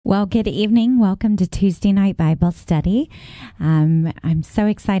Well, good evening. Welcome to Tuesday Night Bible Study. I'm so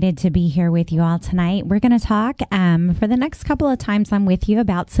excited to be here with you all tonight. We're going to talk for the next couple of times I'm with you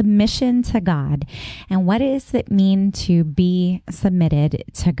about submission to God and what does it mean to be submitted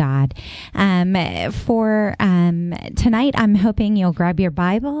to God. For tonight, I'm hoping you'll grab your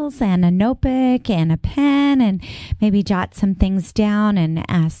Bibles and a notebook and a pen and maybe jot some things down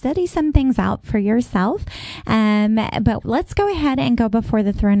and study some things out for yourself. But let's go ahead and go before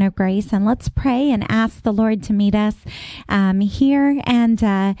the throne of grace and let's pray and ask the Lord to meet us here, and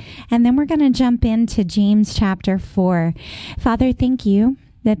then we're going to jump into James chapter 4. Father, thank you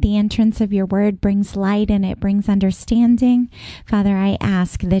that the entrance of your word brings light and it brings understanding. Father, I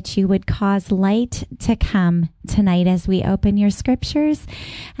ask that you would cause light to come tonight as we open your scriptures,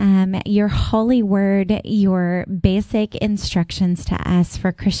 your holy word, your basic instructions to us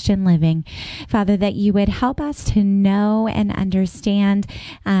for Christian living. Father, that you would help us to know and understand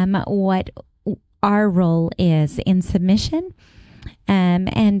what our role is in submission,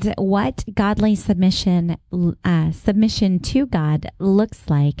 and what godly submission to God looks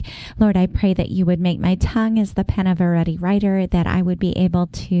like. Lord, I pray that you would make my tongue as the pen of a ready writer, that I would be able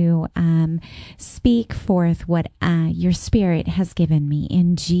to speak forth what your Spirit has given me.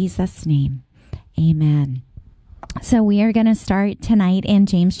 In Jesus' name, amen. So we are going to start tonight in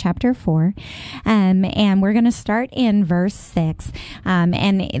James chapter 4, and we're going to start in verse 6,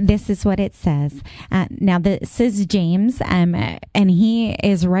 and this is what it says. Now, this is James, and he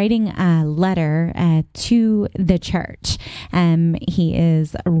is writing a letter to the church. He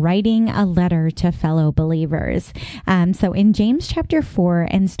is writing a letter to fellow believers. So in James chapter 4,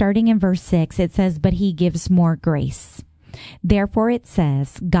 and starting in verse 6, it says, "But he gives more grace. Therefore it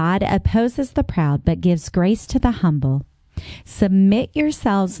says, God opposes the proud, but gives grace to the humble. Submit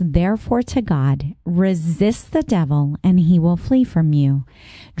yourselves therefore to God. Resist the devil, and he will flee from you.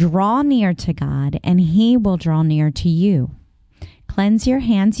 Draw near to God, and he will draw near to you. Cleanse your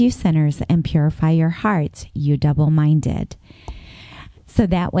hands, you sinners, and purify your hearts, you double-minded." So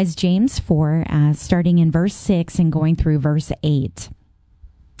that was James 4, starting in verse 6 and going through verse 8.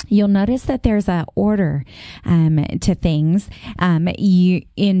 You'll notice that there's an order to things.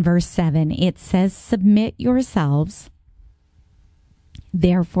 In verse 7, it says, "Submit yourselves,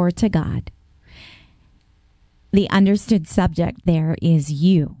 therefore, to God." The understood subject there is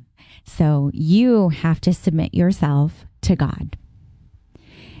you. So you have to submit yourself to God.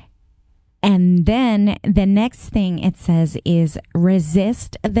 And then the next thing it says is,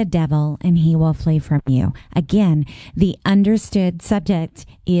 "Resist the devil and he will flee from you." Again, the understood subject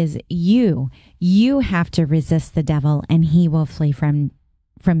is you. You have to resist the devil and he will flee from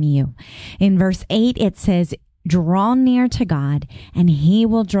you. In verse 8, it says, "Draw near to God and he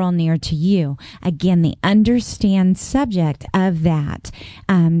will draw near to you." Again, the understand subject of that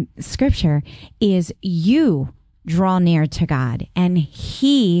scripture is you draw near to God and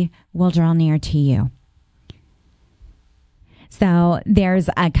he will draw near to you. So there's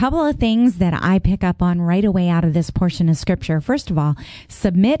a couple of things that I pick up on right away out of this portion of scripture. First of all,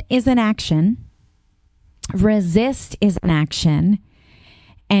 submit is an action. Resist is an action.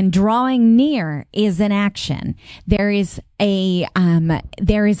 And drawing near is an action. There is a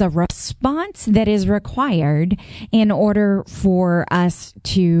response that is required in order for us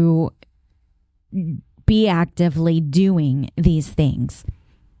to be actively doing these things.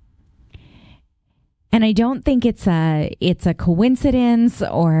 And I don't think it's a coincidence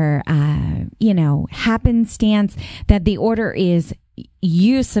or happenstance that the order is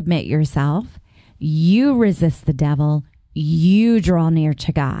you submit yourself, you resist the devil, you draw near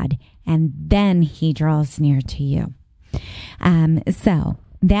to God, and then he draws near to you. So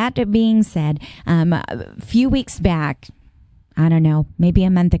that being said, a few weeks back, I don't know, maybe a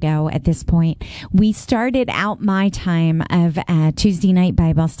month ago at this point, we started out my time of Tuesday night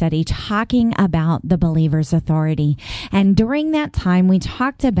Bible study talking about the believer's authority. And during that time, we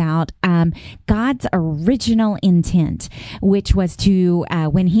talked about God's original intent, which was to,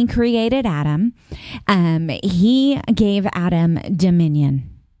 when he created Adam, he gave Adam dominion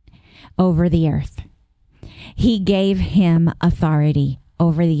over the earth. He gave him authority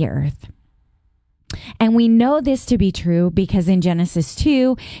over the earth. And we know this to be true because in Genesis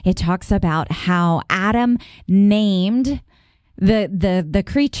 2, it talks about how Adam named the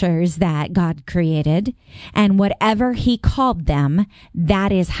creatures that God created, and whatever he called them,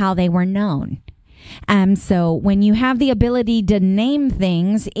 that is how they were known. So when you have the ability to name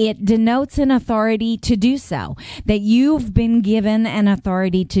things, it denotes an authority to do so, that you've been given an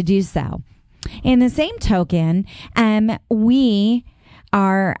authority to do so. In the same token, we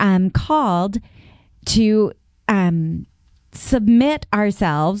are called to submit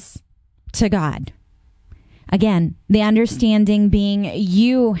ourselves to God. Again, the understanding being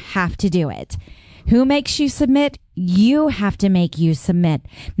you have to do it. Who makes you submit? You have to make you submit.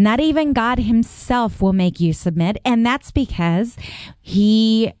 Not even God himself will make you submit. And that's because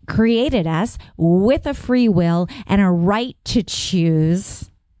he created us with a free will and a right to choose,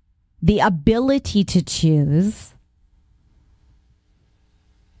 the ability to choose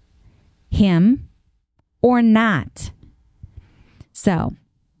him or not. So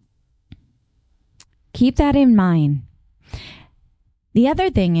keep that in mind. The other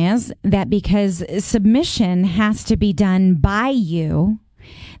thing is that because submission has to be done by you,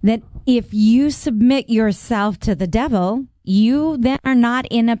 that if you submit yourself to the devil, you then are not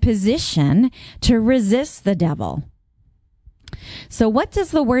in a position to resist the devil. So what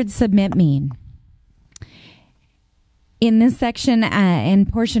does the word submit mean? In this section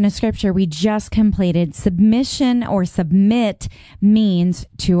and portion of scripture we just completed, submission or submit means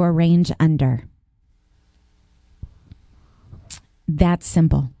to arrange under. That's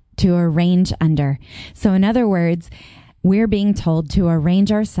simple, to arrange under. So in other words, we're being told to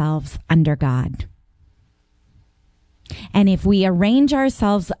arrange ourselves under God. And if we arrange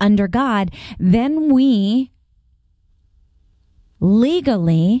ourselves under God, then we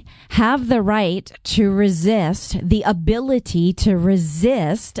legally have the right to resist, the ability to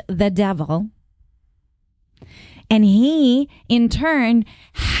resist the devil. And he, in turn,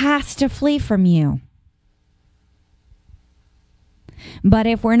 has to flee from you. But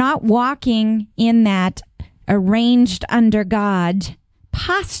if we're not walking in that arranged under God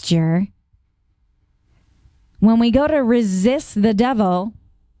posture, when we go to resist the devil,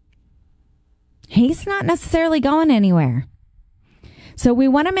 he's not necessarily going anywhere. So we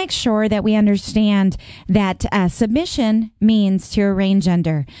want to make sure that we understand that submission means to arrange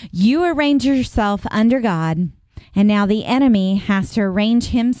under. You arrange yourself under God, and now the enemy has to arrange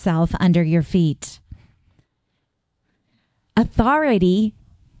himself under your feet. Authority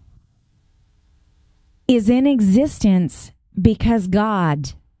is in existence because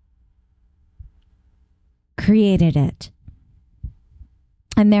God created it.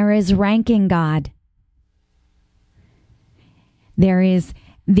 And there is rank in God. There is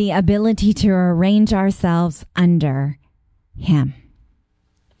the ability to arrange ourselves under him.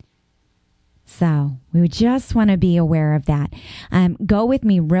 So we just want to be aware of that. Go with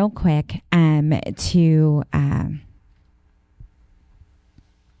me real quick to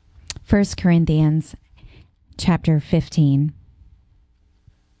 1 Corinthians chapter 15.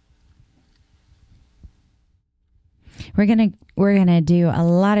 We're gonna do a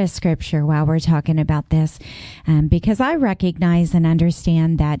lot of scripture while we're talking about this, because I recognize and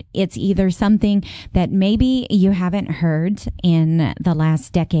understand that it's either something that maybe you haven't heard in the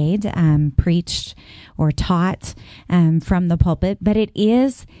last decade, preached or taught from the pulpit, but it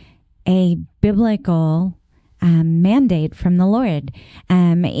is a biblical mandate from the Lord.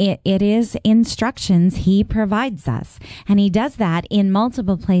 It is instructions he provides us, and he does that in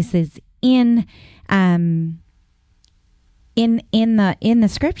multiple places in the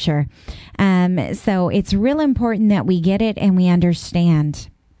scripture. So it's real important that we get it and we understand.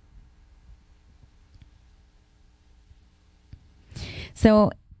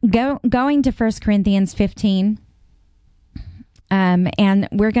 So going to 1 Corinthians 15, and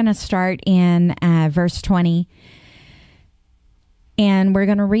we're going to start in verse 20, and we're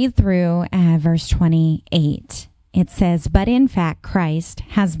going to read through verse 28. It says, "But in fact, Christ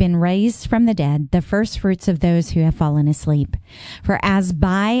has been raised from the dead, the first fruits of those who have fallen asleep. For as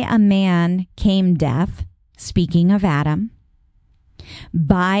by a man came death," speaking of Adam,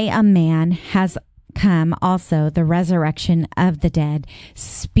 "by a man has come also the resurrection of the dead,"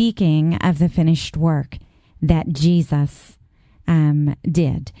 speaking of the finished work that Jesus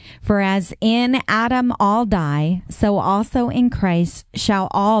did. "For as in Adam all die, so also in Christ shall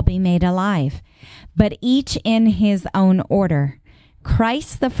all be made alive, but each in his own order.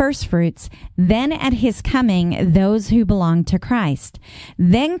 Christ the firstfruits, then at his coming those who belong to Christ.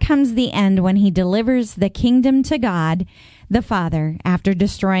 Then comes the end when he delivers the kingdom to God the Father, after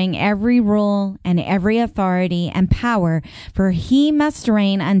destroying every rule and every authority and power, for he must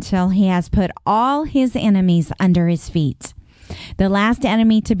reign until he has put all his enemies under his feet. The last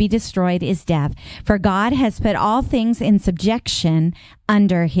enemy to be destroyed is death, for God has put all things in subjection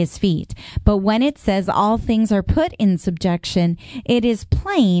under his feet." But when it says all things are put in subjection, it is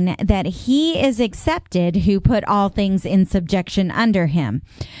plain that he is accepted who put all things in subjection under him.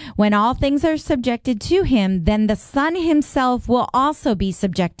 When all things are subjected to him, then the Son himself will also be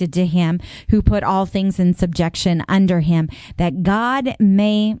subjected to him who put all things in subjection under him, that God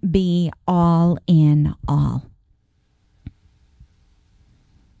may be all in all.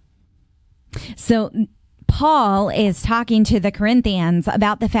 So Paul is talking to the Corinthians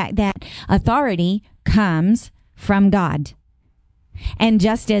about the fact that authority comes from God. And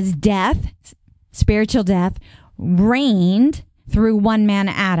just as death, spiritual death, reigned through one man,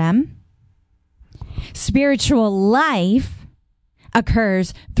 Adam, spiritual life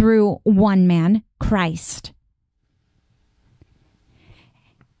occurs through one man, Christ.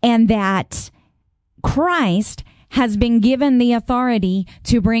 And that Christ has been given the authority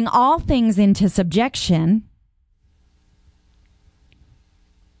to bring all things into subjection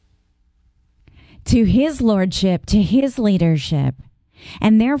to his lordship, to his leadership.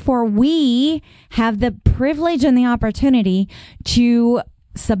 And therefore, we have the privilege and the opportunity to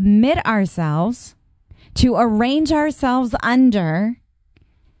submit ourselves, to arrange ourselves under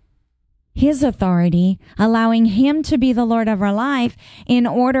his authority, allowing him to be the Lord of our life in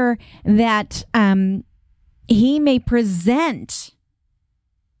order that he may present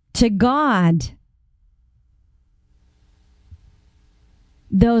to God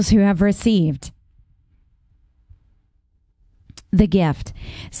those who have received the gift.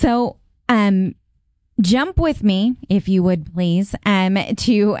 So jump with me, if you would please,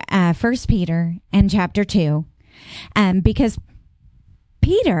 to 1 Peter and chapter 2, because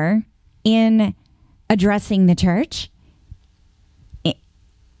Peter, in addressing the church,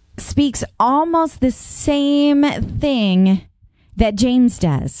 speaks almost the same thing that James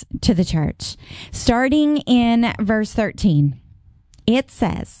does to the church. Starting in verse 13, it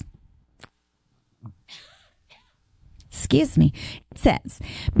says, it says,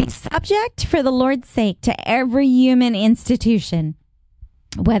 "Be subject for the Lord's sake to every human institution,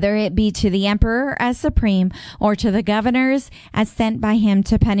 whether it be to the emperor as supreme or to the governors as sent by him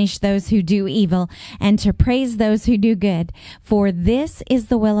to punish those who do evil and to praise those who do good. For this is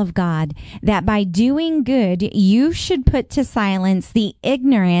the will of God, that by doing good you should put to silence the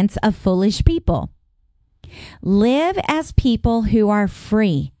ignorance of foolish people. Live as people who are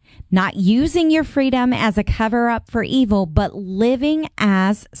free, not using your freedom as a cover-up for evil, but living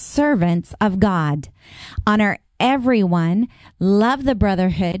as servants of God. Honor everyone, love the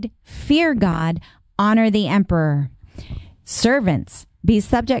brotherhood, fear God, honor the emperor. Servants, be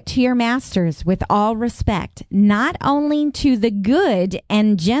subject to your masters with all respect, not only to the good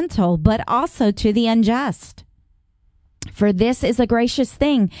and gentle, but also to the unjust. For this is a gracious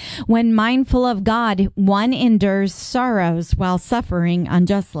thing. When mindful of God, one endures sorrows while suffering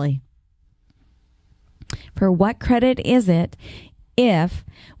unjustly. For what credit is it if,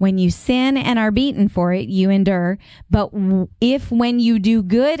 when you sin and are beaten for it, you endure? But if when you do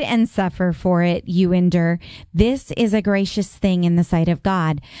good and suffer for it, you endure, this is a gracious thing in the sight of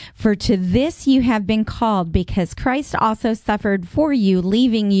God. For to this you have been called, because Christ also suffered for you,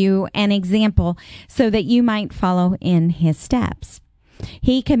 leaving you an example, so that you might follow in his steps.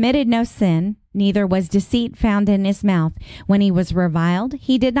 He committed no sin, neither was deceit found in his mouth. When he was reviled,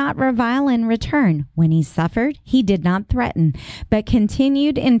 he did not revile in return. When he suffered, he did not threaten, but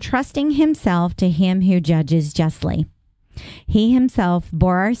continued entrusting himself to him who judges justly. He himself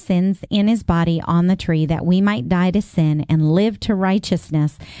bore our sins in his body on the tree, that we might die to sin and live to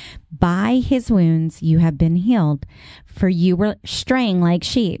righteousness. By his wounds you have been healed. For you were straying like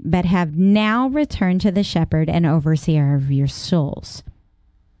sheep, but have now returned to the shepherd and overseer of your souls."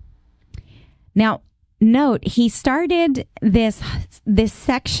 Now, note, he started this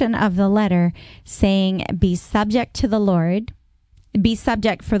section of the letter saying, be subject to the Lord, be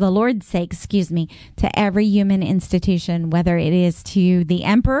subject for the Lord's sake, to every human institution, whether it is to the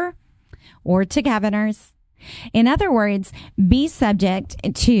emperor or to governors. In other words, be subject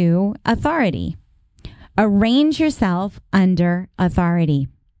to authority. Arrange yourself under authority.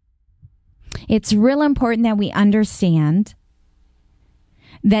 It's real important that we understand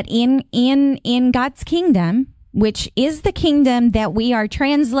that in God's kingdom, which is the kingdom that we are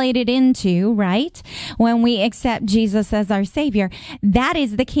translated into, right? When we accept Jesus as our Savior, that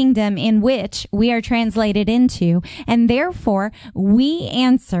is the kingdom in which we are translated into. And therefore, we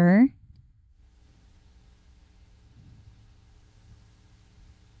answer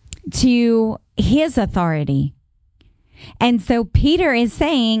to his authority. And so Peter is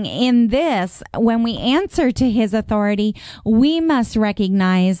saying in this, when we answer to his authority, we must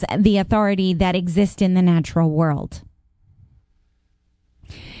recognize the authority that exists in the natural world.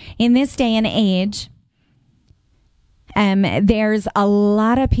 In this day and age, there's a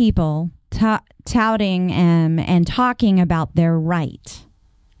lot of people touting and talking about their right,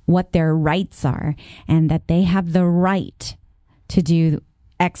 what their rights are, and that they have the right to do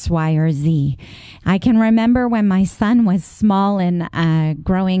X, Y, or Z. I can remember when my son was small and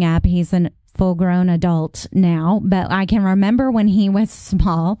growing up, he's a full-grown adult now, but I can remember when he was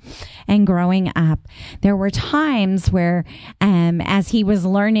small and growing up, there were times where, as he was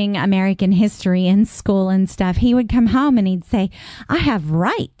learning American history in school and stuff, he would come home and he'd say, "I have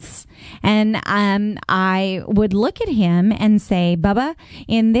rights." And I would look at him and say, "Bubba,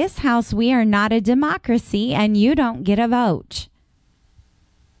 in this house, we are not a democracy and you don't get a vote.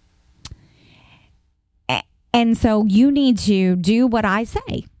 And so you need to do what I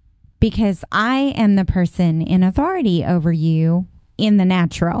say, because I am the person in authority over you in the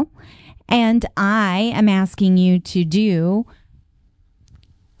natural, and I am asking you to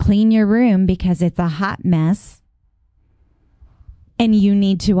clean your room because it's a hot mess, and you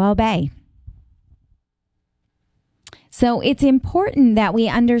need to obey." So it's important that we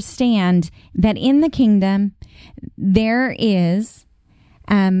understand that in the kingdom, there is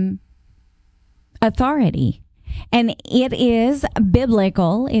authority. And it is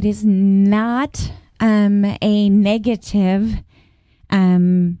biblical. It is not a negative.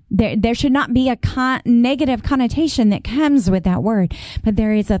 There should not be a negative connotation that comes with that word. But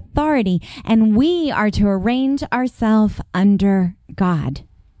there is authority. And we are to arrange ourselves under God.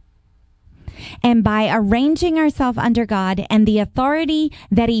 And by arranging ourselves under God and the authority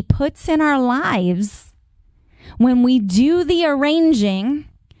that He puts in our lives, when we do the arranging,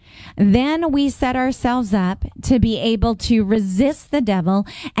 then we set ourselves up to be able to resist the devil,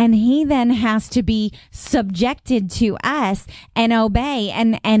 and he then has to be subjected to us and obey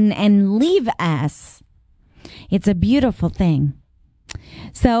and leave us. It's a beautiful thing.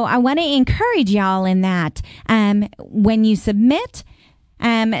 So I want to encourage y'all in that. When you submit,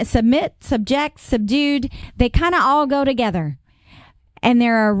 subject, subdued, they kind of all go together, and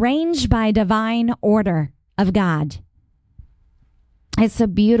they're arranged by divine order of God. It's a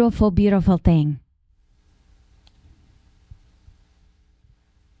beautiful, beautiful thing.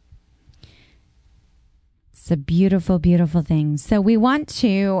 It's a beautiful, beautiful thing. So we want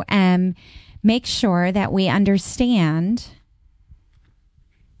to make sure that we understand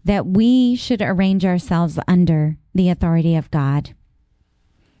that we should arrange ourselves under the authority of God.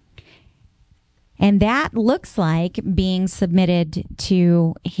 And that looks like being submitted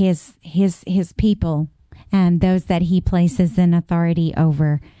to his people, and those that He places in authority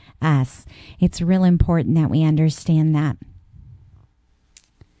over us. It's real important that we understand that.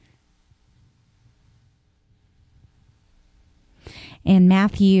 In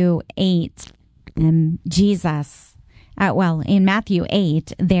Matthew 8, in Matthew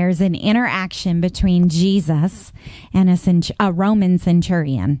 8, there's an interaction between Jesus and a Roman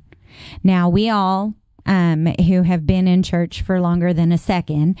centurion. Now, we all who have been in church for longer than a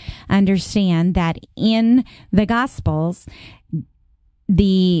second understand that in the Gospels,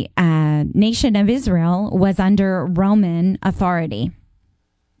 the nation of Israel was under Roman authority.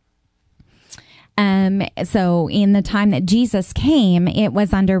 So in the time that Jesus came, it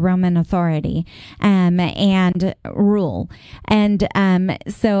was under Roman authority and rule. And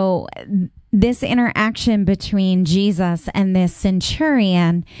so this interaction between Jesus and this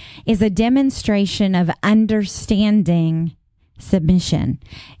centurion is a demonstration of understanding submission.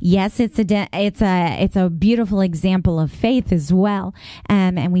 Yes, it's a beautiful example of faith as well,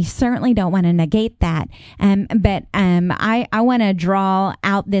 and we certainly don't want to negate that. But I want to draw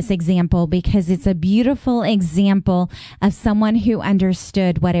out this example because it's a beautiful example of someone who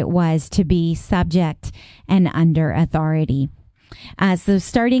understood what it was to be subject and under authority. So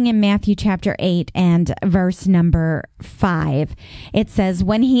starting in Matthew chapter 8 and verse number 5, it says,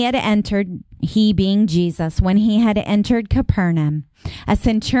 "When he had entered," he being Jesus, "when he had entered Capernaum, a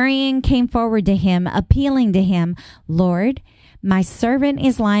centurion came forward to him, appealing to him, 'Lord, my servant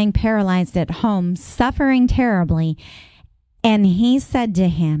is lying paralyzed at home, suffering terribly.' And he said to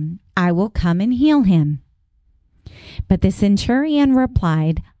him, 'I will come and heal him.' But the centurion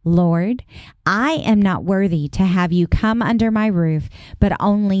replied, 'Lord, I am not worthy to have you come under my roof, but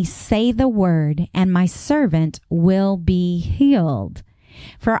only say the word, and my servant will be healed.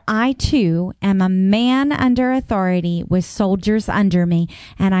 For I too am a man under authority with soldiers under me,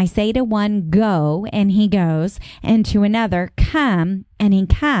 and I say to one, go, and he goes, and to another, come, and he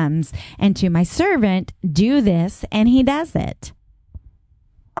comes, and to my servant, do this, and he does it.'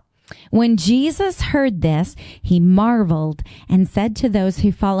 When Jesus heard this, he marveled and said to those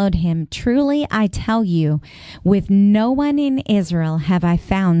who followed him, 'Truly I tell you, with no one in Israel have I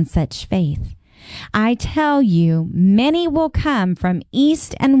found such faith. I tell you, many will come from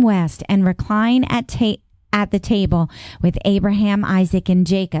east and west and recline at at the table with Abraham, Isaac, and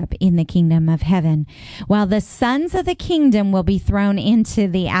Jacob in the kingdom of heaven, while the sons of the kingdom will be thrown into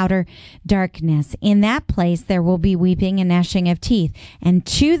the outer darkness. In that place there will be weeping and gnashing of teeth. And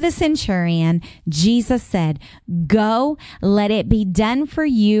to the centurion, Jesus said, "Go, let it be done for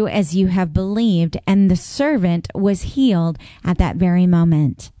you as you have believed." And the servant was healed at that very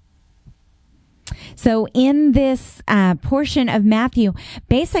moment. So in this portion of Matthew,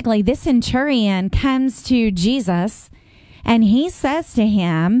 basically this centurion comes to Jesus and he says to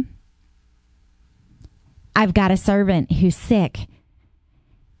him, "I've got a servant who's sick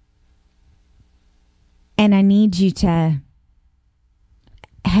and I need you to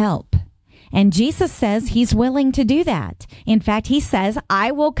help." And Jesus says he's willing to do that. In fact, he says,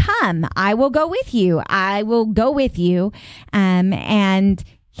 "I will come. I will go with you. I will go with you and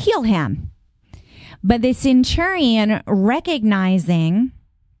heal him." But the centurion, recognizing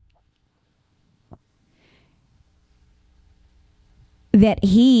that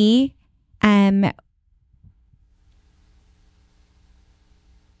he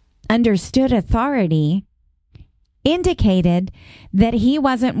understood authority, indicated that he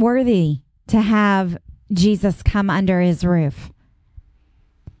wasn't worthy to have Jesus come under his roof.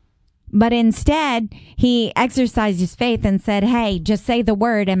 But instead, he exercised his faith and said, "Hey, just say the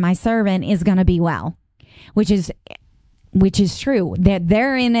word and my servant is going to be well," which is true. That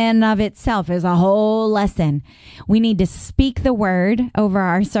there in and of itself is a whole lesson. We need to speak the word over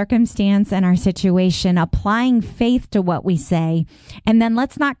our circumstance and our situation, applying faith to what we say. And then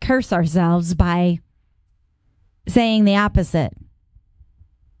let's not curse ourselves by saying the opposite.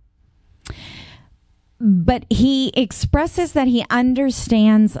 But he expresses that he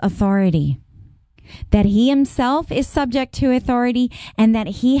understands authority, that he himself is subject to authority, and that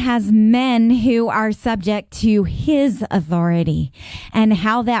he has men who are subject to his authority, and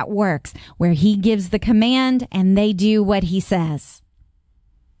how that works, where he gives the command and they do what he says.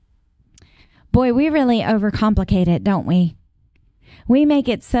 Boy, we really overcomplicate it, don't we? We make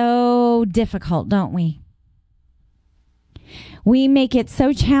it so difficult, don't we? We make it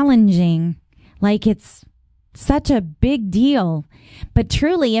so challenging, like it's such a big deal. But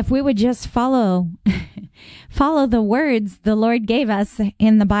truly, if we would just follow the words the Lord gave us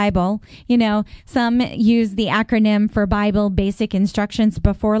in the Bible, some use the acronym for Bible Basic Instructions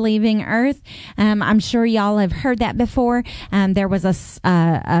Before Leaving Earth. I'm sure y'all have heard that before. There was a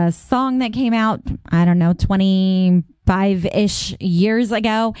song that came out, 25-ish years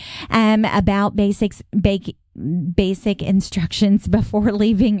ago, about basic instructions before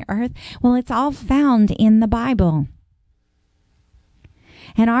leaving earth. Well, it's all found in the Bible.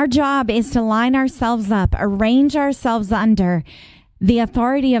 And our job is to line ourselves up, arrange ourselves under the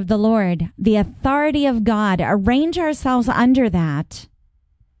authority of the Lord, the authority of God, arrange ourselves under that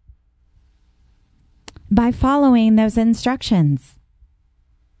by following those instructions.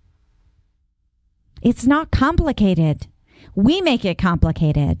 It's not complicated. We make it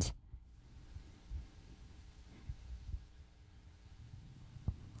complicated.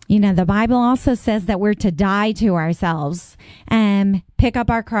 The Bible also says that we're to die to ourselves and pick up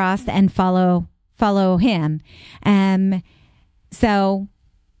our cross and follow him. So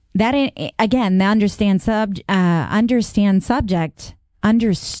that, again, the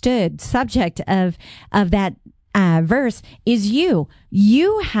understood subject of that verse is you.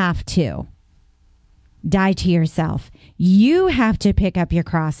 You have to die to yourself. You have to pick up your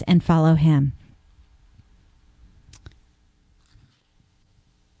cross and follow him.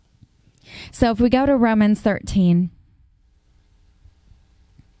 So if we go to Romans 13,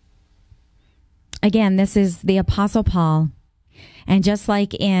 again, this is the Apostle Paul. And just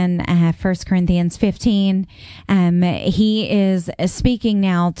like in 1 Corinthians 15, he is speaking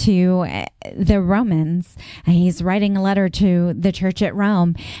now to the Romans. He's writing a letter to the church at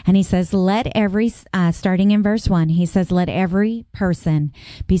Rome. And he says, starting in verse 1, he says, "Let every person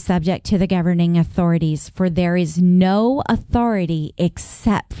be subject to the governing authorities, for there is no authority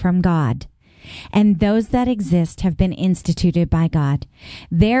except from God. And those that exist have been instituted by God.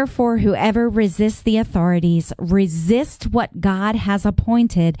 Therefore, whoever resists the authorities resist what God has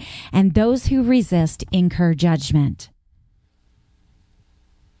appointed, and those who resist incur judgment."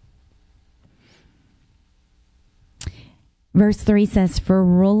 Verse 3 says, "For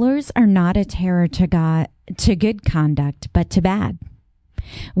rulers are not a terror to good conduct, but to bad.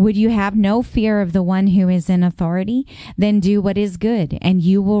 Would you have no fear of the one who is in authority? Then do what is good, and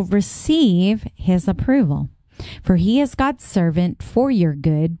you will receive his approval. For he is God's servant for your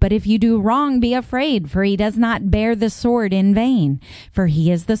good. But if you do wrong, be afraid, for he does not bear the sword in vain. For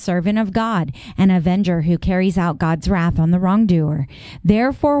he is the servant of God, an avenger who carries out God's wrath on the wrongdoer.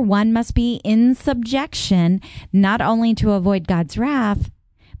 Therefore, one must be in subjection, not only to avoid God's wrath,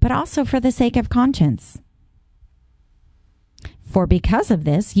 but also for the sake of conscience. For because of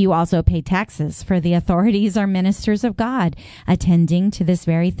this, you also pay taxes, for the authorities are ministers of God, attending to this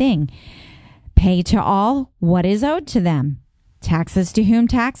very thing. Pay to all what is owed to them. Taxes to whom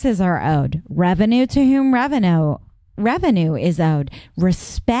taxes are owed. Revenue to whom revenue is owed.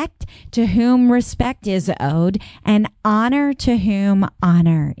 Respect to whom respect is owed. And honor to whom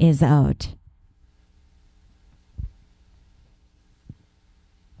honor is owed.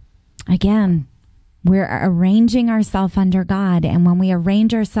 Again, we're arranging ourselves under God. And when we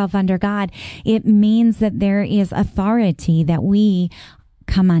arrange ourselves under God, it means that there is authority that we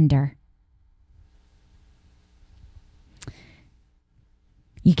come under.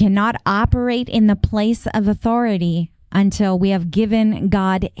 You cannot operate in the place of authority until we have given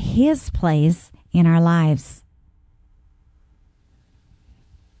God his place in our lives.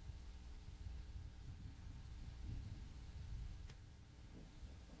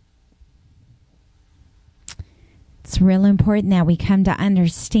 It's real important that we come to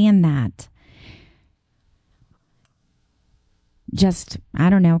understand that. Just, I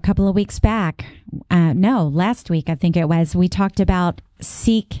don't know, a couple of weeks back, last week, I think it was, we talked about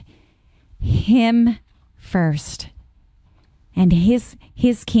seek him first and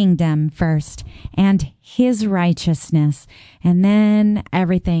his kingdom first and his righteousness. And then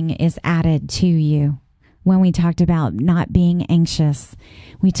everything is added to you. When we talked about not being anxious,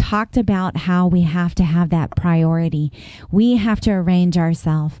 we talked about how we have to have that priority. We have to arrange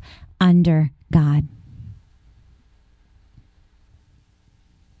ourselves under God.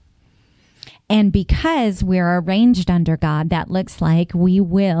 And because we're arranged under God, that looks like we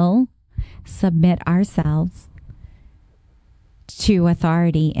will submit ourselves to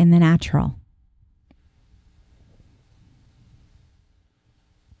authority in the natural.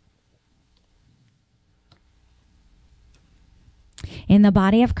 In the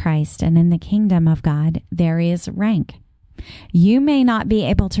body of Christ and in the kingdom of God, there is rank. You may not be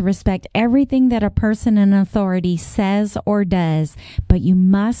able to respect everything that a person in authority says or does, but you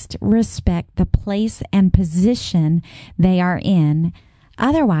must respect the place and position they are in.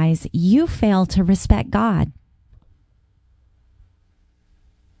 Otherwise, you fail to respect God.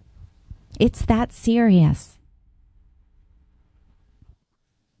 It's that serious.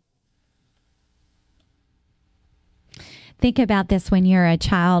 Think about this when you're a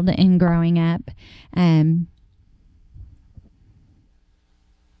child and growing up.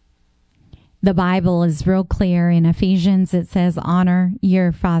 The Bible is real clear in Ephesians. It says, honor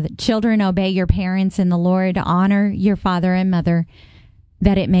your father. Children, obey your parents in the Lord. Honor your father and mother,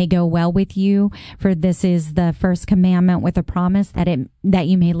 that it may go well with you. For this is the first commandment with a promise that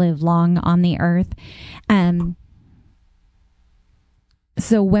you may live long on the earth.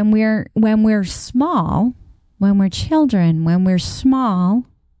 So when we're small, when we're children, when we're small,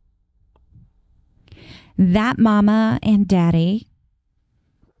 that mama and daddy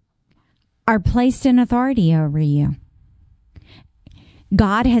are placed in authority over you.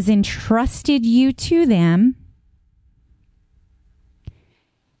 God has entrusted you to them.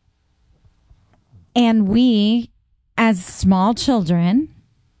 And we, as small children,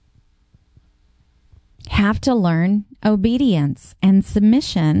 have to learn obedience and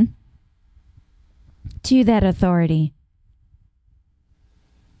submission to that authority.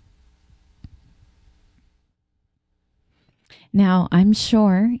 Now, I'm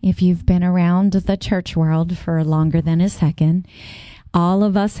sure if you've been around the church world for longer than a second, all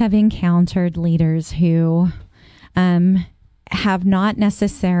of us have encountered leaders who have not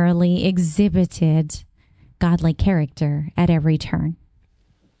necessarily exhibited godly character at every turn.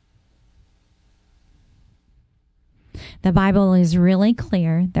 The Bible is really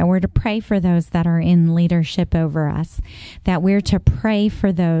clear that we're to pray for those that are in leadership over us, that we're to pray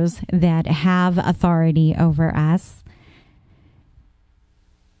for those that have authority over us.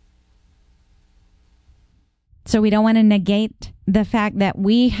 So we don't want to negate the fact that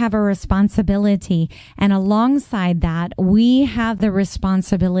we have a responsibility, and alongside that, we have the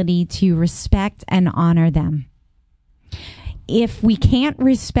responsibility to respect and honor them. If we can't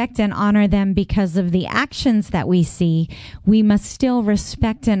respect and honor them because of the actions that we see, we must still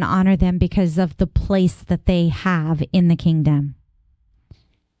respect and honor them because of the place that they have in the kingdom.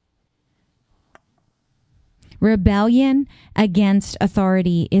 Rebellion against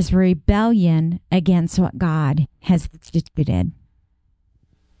authority is rebellion against what God has instituted.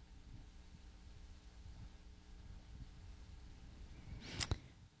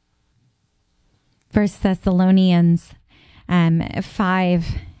 First Thessalonians 5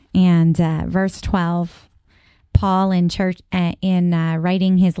 and verse 12. Paul in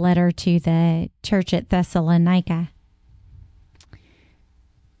writing his letter to the church at Thessalonica.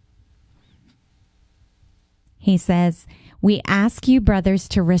 He says, "We ask you, brothers,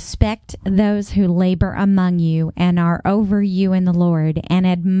 to respect those who labor among you and are over you in the Lord, and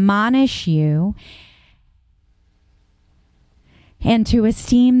admonish you, and to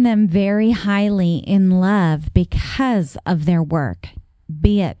esteem them very highly in love because of their work.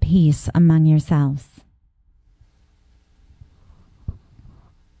 Be at peace among yourselves."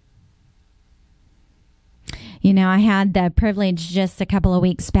 You know, I had the privilege just a couple of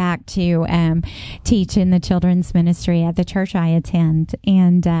weeks back to teach in the children's ministry at the church I attend,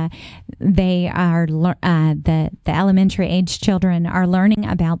 and they are the elementary age children are learning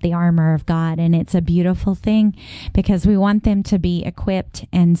about the armor of God, and it's a beautiful thing because we want them to be equipped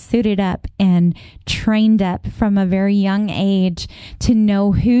and suited up and trained up from a very young age to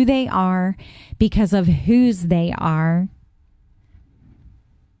know who they are because of whose they are.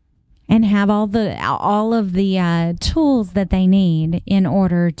 And have all of the tools that they need in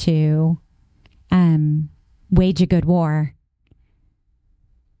order to wage a good war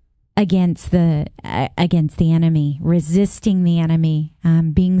against the enemy, resisting the enemy,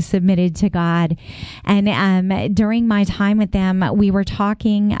 being submitted to God. And during my time with them, we were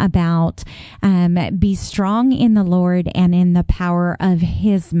talking about be strong in the Lord and in the power of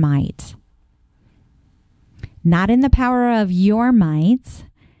His might, not in the power of your might.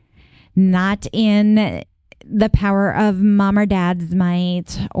 Not in the power of mom or dad's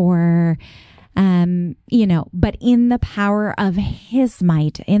might or, but in the power of His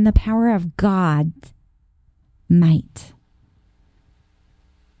might, in the power of God's might.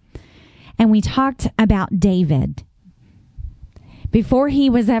 And we talked about David. Before he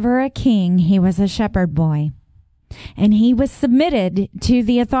was ever a king, he was a shepherd boy. And he was submitted to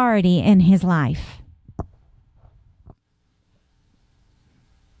the authority in his life.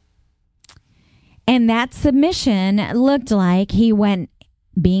 And that submission looked like he went,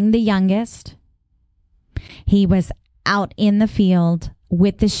 being the youngest, he was out in the field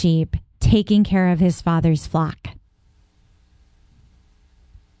with the sheep, taking care of his father's flock.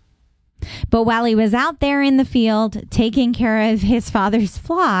 But while he was out there in the field, taking care of his father's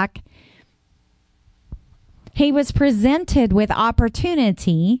flock, he was presented with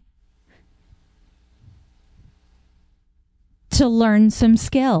opportunity to learn some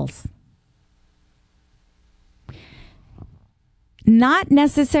skills. Not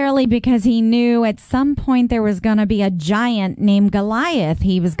necessarily because he knew at some point there was going to be a giant named Goliath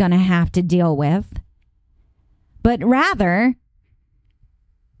he was going to have to deal with, but rather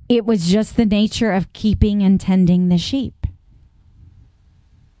it was just the nature of keeping and tending the sheep.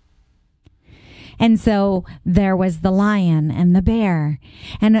 And so there was the lion and the bear.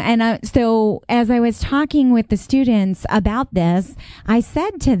 So as I was talking with the students about this, I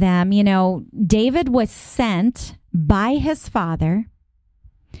said to them, David was sent by his father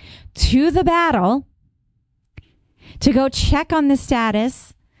to the battle to go check on the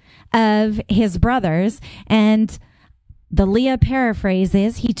status of his brothers. And the Leah paraphrase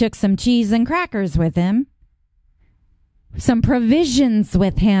is he took some cheese and crackers with him, some provisions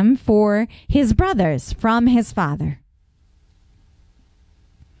with him for his brothers from his father.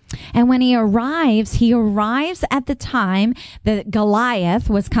 And when he arrives at the time that Goliath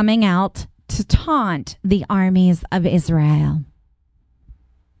was coming out to taunt the armies of Israel.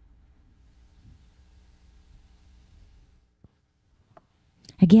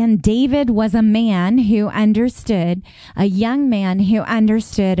 Again, David was a man who understood, a young man who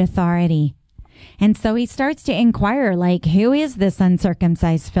understood authority. And so he starts to inquire, who is this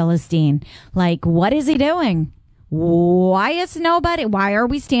uncircumcised Philistine? What is he doing? Why are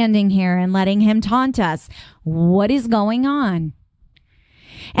we standing here and letting him taunt us? What is going on?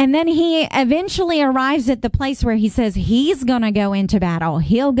 And then he eventually arrives at the place where he says he's going to go into battle.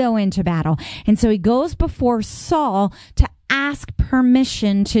 He'll go into battle. And so he goes before Saul to ask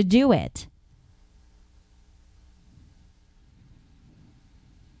permission to do it.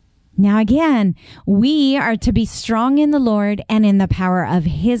 Now again, we are to be strong in the Lord and in the power of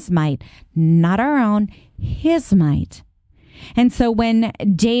His might, not our own, His might. And so when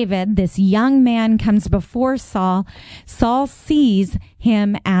David, this young man, comes before Saul, Saul sees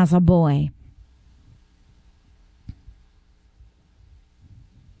him as a boy.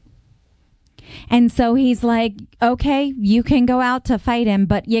 And so he's like, okay, you can go out to fight him,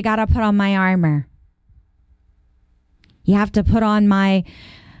 but you got to put on my armor. You have to put on my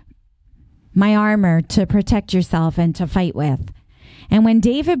armor to protect yourself and to fight with. And when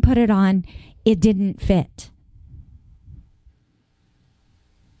David put it on, it didn't fit.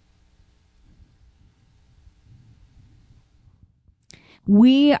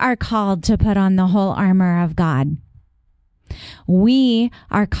 We are called to put on the whole armor of God. We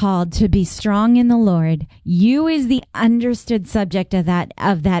are called to be strong in the Lord. You is the understood subject of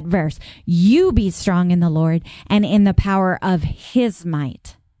that verse. You be strong in the Lord and in the power of his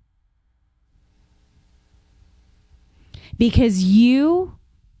might. Because you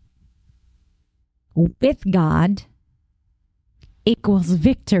with God equals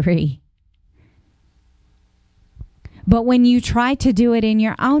victory. But when you try to do it in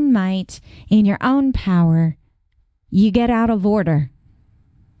your own might, in your own power, you get out of order.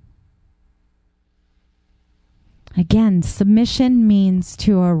 Again, submission means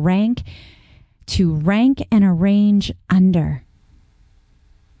to rank and arrange under.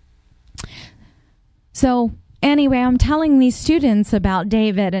 So anyway, I'm telling these students about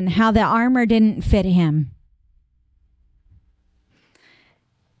David and how the armor didn't fit him.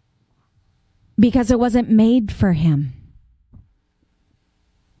 Because it wasn't made for him.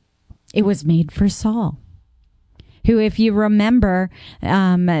 It was made for Saul, who, if you remember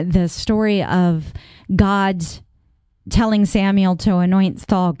the story of God telling Samuel to anoint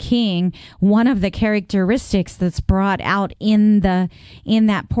Saul king, one of the characteristics that's brought out in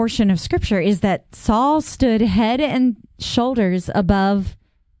that portion of scripture is that Saul stood head and shoulders above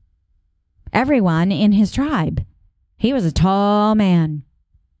everyone in his tribe. He was a tall man.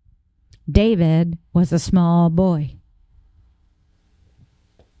 David was a small boy.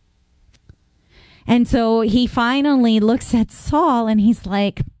 And so he finally looks at Saul and he's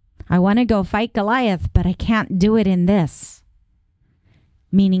like, I want to go fight Goliath, but I can't do it in this.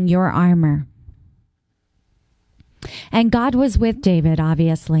 Meaning your armor. And God was with David,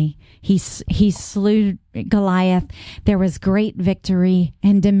 obviously. He slew Goliath. There was great victory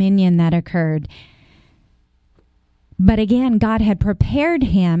and dominion that occurred. But again, God had prepared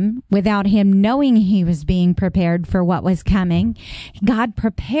him without him knowing he was being prepared for what was coming. God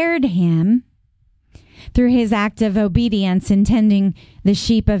prepared him through his act of obedience in tending the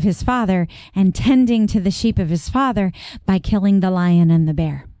sheep of his father and tending to the sheep of his father by killing the lion and the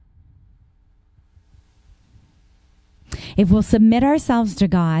bear. If we'll submit ourselves to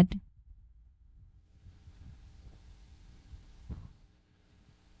God,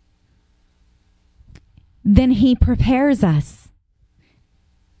 then he prepares us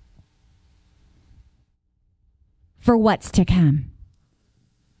for what's to come.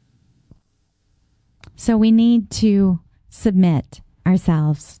 So we need to submit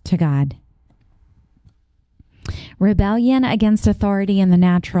ourselves to God. Rebellion against authority in the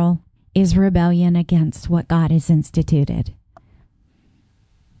natural is rebellion against what God has instituted.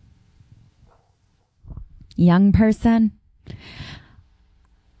 Young person,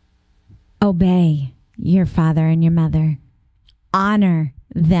 obey your father and your mother. Honor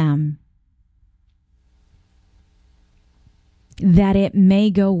them, that it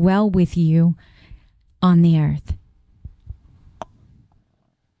may go well with you on the earth.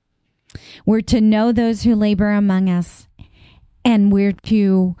 We're to know those who labor among us, and we're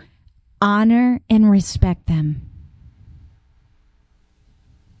to honor and respect them.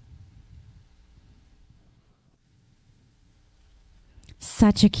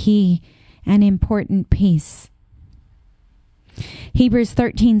 Such a key and important piece. Hebrews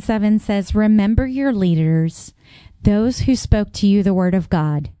 13:7 says, remember your leaders, those who spoke to you the word of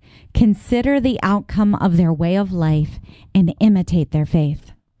God. Consider the outcome of their way of life and imitate their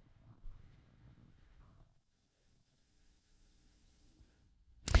faith.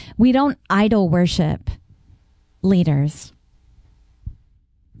 We don't idol worship leaders.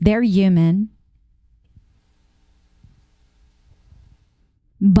 They're human,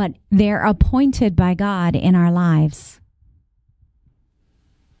 but they're appointed by God in our lives.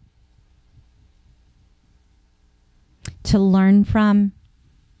 To learn from,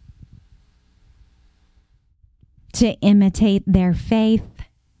 to imitate their faith.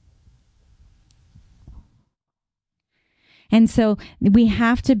 And so we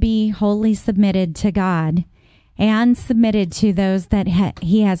have to be wholly submitted to God and submitted to those that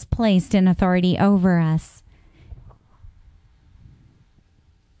he has placed in authority over us.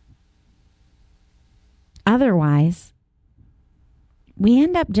 Otherwise, we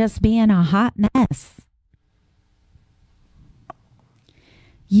end up just being a hot mess.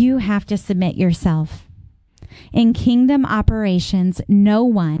 You have to submit yourself. In kingdom operations, no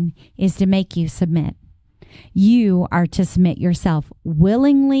one is to make you submit. You are to submit yourself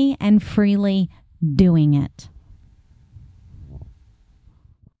willingly and freely doing it.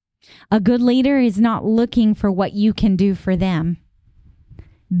 A good leader is not looking for what you can do for them.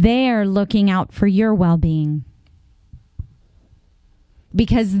 They're looking out for your well-being,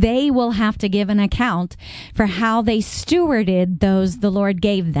 because they will have to give an account for how they stewarded those the Lord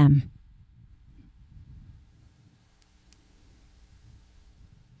gave them.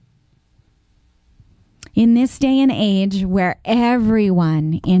 In this day and age where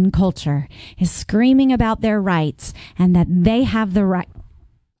everyone in culture is screaming about their rights and that they have the right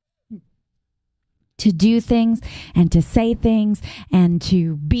to do things and to say things and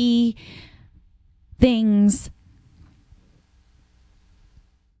to be things,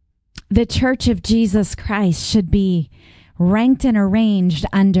 the Church of Jesus Christ should be ranked and arranged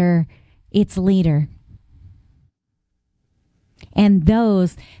under its leader and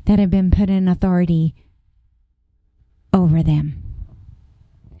those that have been put in authority over them.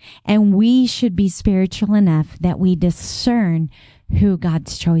 And we should be spiritual enough that we discern who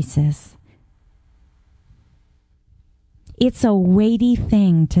God's choice is. It's a weighty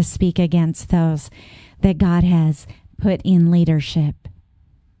thing to speak against those that God has put in leadership.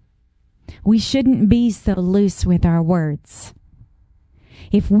 We shouldn't be so loose with our words.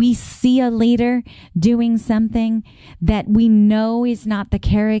 If we see a leader doing something that we know is not the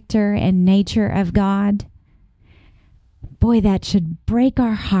character and nature of God, boy, that should break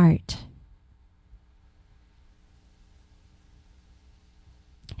our heart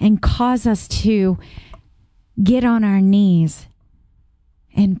and cause us to get on our knees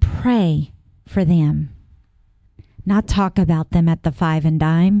and pray for them, not talk about them at the five and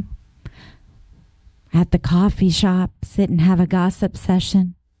dime, at the coffee shop, sit and have a gossip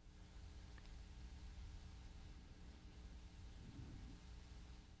session.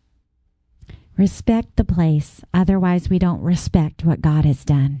 Respect the place, otherwise we don't respect what God has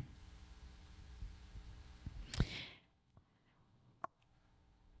done.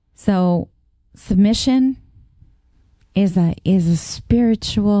 So submission is a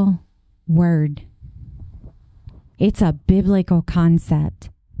spiritual word. It's a biblical concept.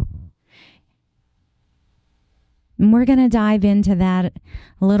 And we're going to dive into that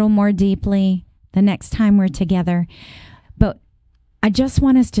a little more deeply the next time we're together. But I just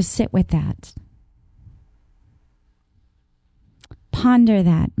want us to sit with that. Ponder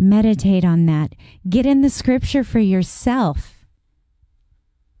that. Meditate on that. Get in the scripture for yourself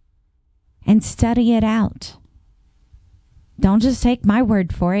and study it out. Don't just take my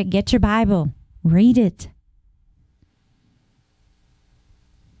word for it. Get your Bible. Read it.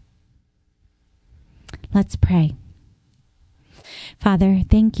 Let's pray. Father,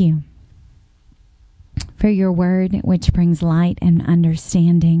 thank you for your word, which brings light and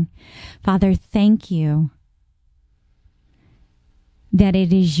understanding. Father, thank you that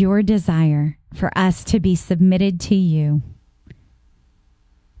it is your desire for us to be submitted to you,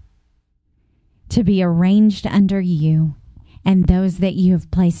 to be arranged under you and those that you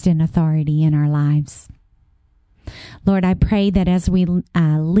have placed in authority in our lives. Lord, I pray that as we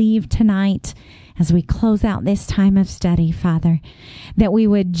leave tonight, as we close out this time of study, Father, that we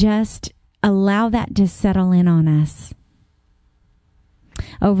would just allow that to settle in on us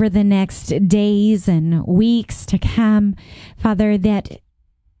over the next days and weeks to come, Father, that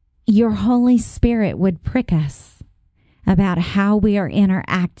your Holy Spirit would prick us about how we are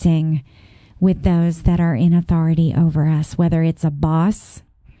interacting with those that are in authority over us, whether it's a boss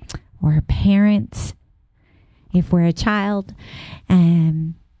or a parent, if we're a child,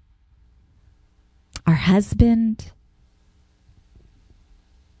 our husband,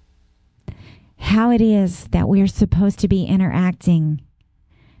 how it is that we're supposed to be interacting.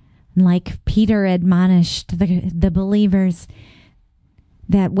 Like Peter admonished the believers,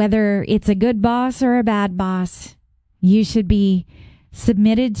 that whether it's a good boss or a bad boss, you should be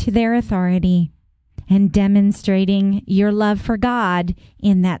submitted to their authority and demonstrating your love for God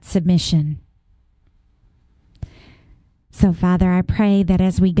in that submission. So, Father, I pray that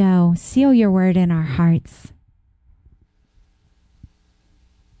as we go, seal your word in our hearts.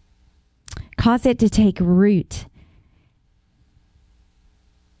 Cause it to take root,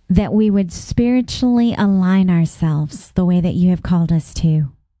 that we would spiritually align ourselves the way that you have called us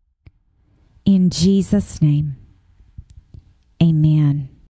to. In Jesus' name, amen.